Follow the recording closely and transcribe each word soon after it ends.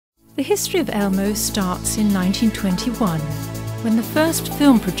The history of ELMO starts in 1921, when the first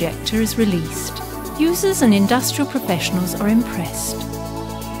film projector is released. Users and industrial professionals are impressed.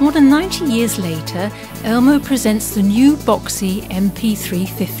 More than 90 years later, ELMO presents the new BOXi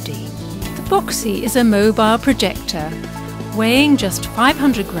MP350. The BOXi is a mobile projector. Weighing just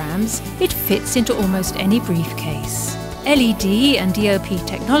 500 grams, it fits into almost any briefcase. LED and DLP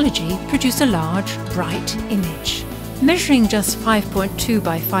technology produce a large, bright image. Measuring just 5.2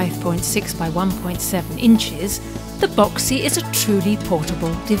 by 5.6 by 1.7 inches, the BOXi is a truly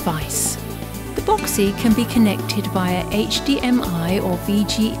portable device. The BOXi can be connected via HDMI or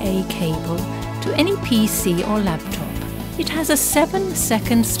VGA cable to any PC or laptop. It has a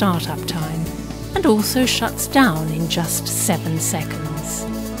 7-second startup time and also shuts down in just 7 seconds.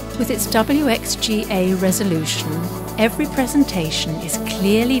 With its WXGA resolution, every presentation is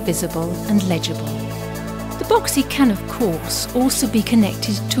clearly visible and legible. The BOXi can, of course, also be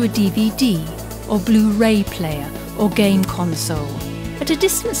connected to a DVD or Blu-ray player or game console. At a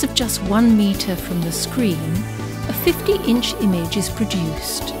distance of just 1 meter from the screen, a 50-inch image is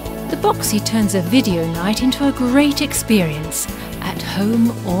produced. The BOXi turns a video night into a great experience, at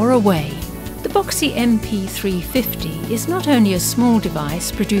home or away. The BOXi MP350 is not only a small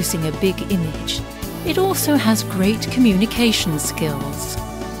device producing a big image, it also has great communication skills.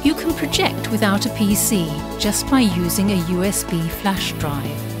 You can project without a PC just by using a USB flash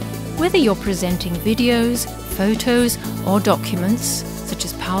drive. Whether you're presenting videos, photos or documents such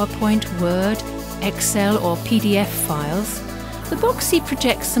as PowerPoint, Word, Excel or PDF files, the BOXi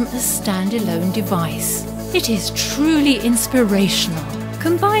projects them as a standalone device. It is truly inspirational.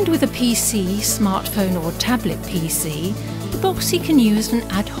 Combined with a PC, smartphone or tablet PC, the BOXi can use an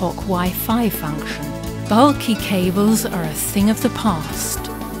ad hoc Wi-Fi function. Bulky cables are a thing of the past.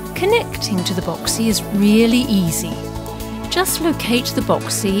 Connecting to the BOXi is really easy. Just locate the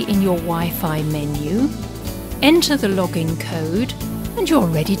BOXi in your Wi-Fi menu, enter the login code, and you're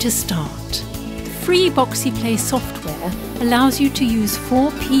ready to start. The free BOXi Play software allows you to use 4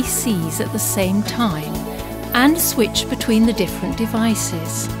 PCs at the same time and switch between the different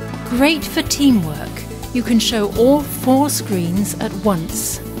devices. Great for teamwork. You can show all 4 screens at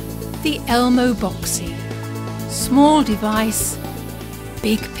once. The ELMO BOXi. Small device,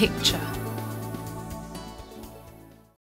 big picture.